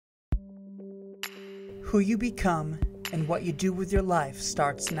Who you become and what you do with your life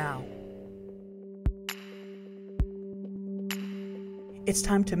starts now. It's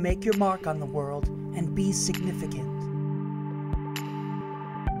time to make your mark on the world and be significant.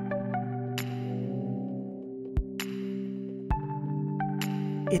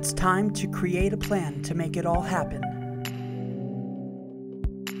 It's time to create a plan to make it all happen.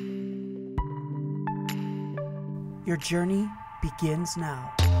 Your journey begins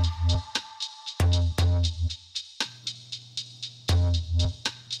now.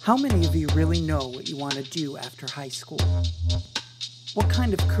 How many of you really know what you want to do after high school? What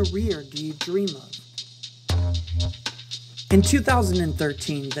kind of career do you dream of? In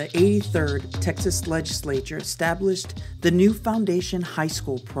 2013, the 83rd Texas Legislature established the new Foundation High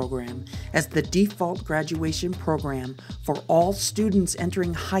School program as the default graduation program for all students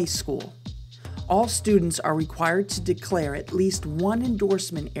entering high school. All students are required to declare at least one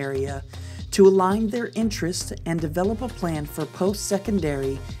endorsement area to align their interests and develop a plan for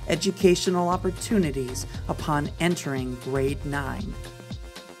post-secondary educational opportunities upon entering grade 9.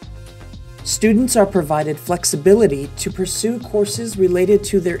 Students are provided flexibility to pursue courses related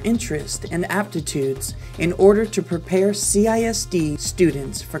to their interest and aptitudes in order to prepare CISD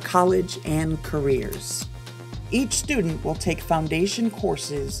students for college and careers. Each student will take foundation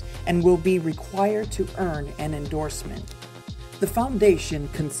courses and will be required to earn an endorsement. The foundation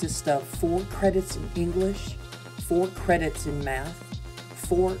consists of 4 credits in English, 4 credits in math,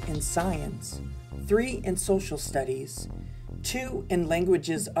 4 in science, 3 in social studies, 2 in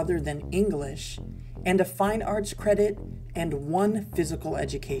languages other than English, and a fine arts credit and 1 physical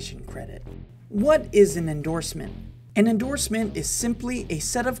education credit. What is an endorsement? An endorsement is simply a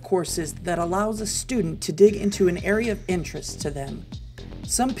set of courses that allows a student to dig into an area of interest to them.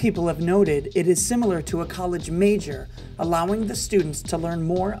 Some people have noted it is similar to a college major, allowing the students to learn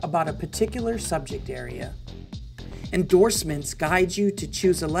more about a particular subject area. Endorsements guide you to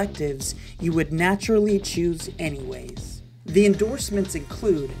choose electives you would naturally choose anyways. The endorsements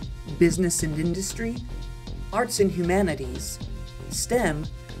include business and industry, arts and humanities, STEM,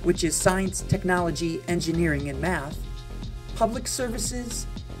 which is science, technology, engineering, and math, public services,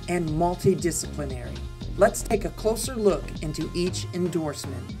 and multidisciplinary. Let's take a closer look into each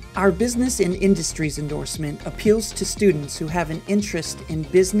endorsement. Our Business and Industries endorsement appeals to students who have an interest in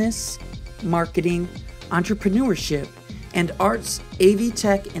business, marketing, entrepreneurship, and arts, AV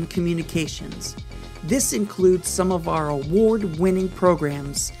tech, and communications. This includes some of our award-winning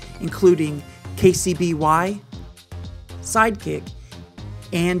programs, including KCBY, Sidekick,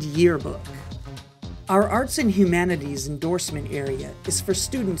 and Yearbook. Our Arts and Humanities endorsement area is for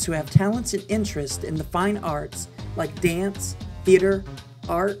students who have talents and interest in the fine arts like dance, theater,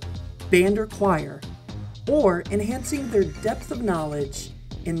 art, band, or choir, or enhancing their depth of knowledge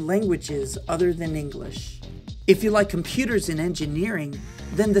in languages other than English. If you like computers and engineering,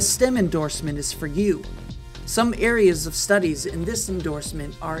 then the STEM endorsement is for you. Some areas of studies in this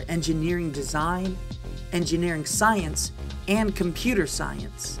endorsement are engineering design, engineering science, and computer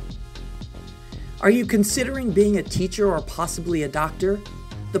science. Are you considering being a teacher or possibly a doctor?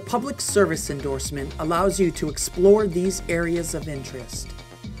 The public service endorsement allows you to explore these areas of interest.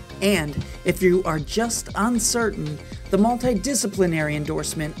 And if you are just uncertain, the multidisciplinary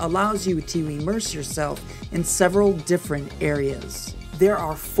endorsement allows you to immerse yourself in several different areas. There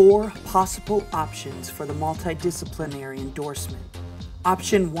are 4 possible options for the multidisciplinary endorsement.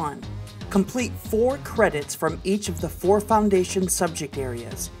 Option 1. Complete 4 credits from each of the 4 foundation subject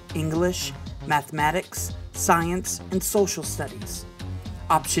areas: English, mathematics, science, and social studies.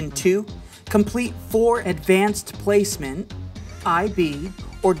 Option 2. Complete 4 advanced placement, IB,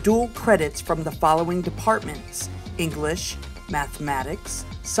 or dual credits from the following departments: English, mathematics,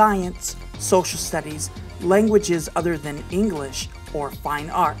 science, social studies, languages other than English, or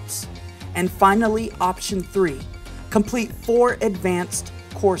fine arts. And finally, option 3. Complete 4 advanced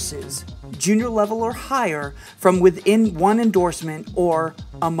courses, junior level or higher, from within one endorsement or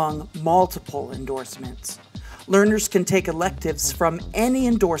among multiple endorsements. Learners can take electives from any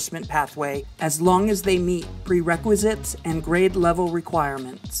endorsement pathway as long as they meet prerequisites and grade level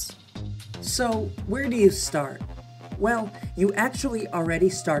requirements. So, where do you start? Well, you actually already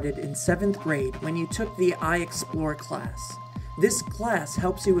started in 7th grade when you took the I Explore class. This class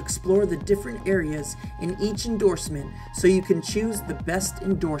helps you explore the different areas in each endorsement so you can choose the best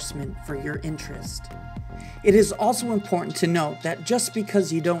endorsement for your interest. It is also important to note that just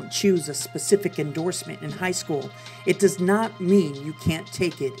because you don't choose a specific endorsement in high school, it does not mean you can't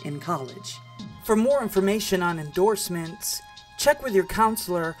take it in college. For more information on endorsements, check with your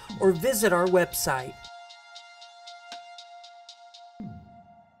counselor or visit our website.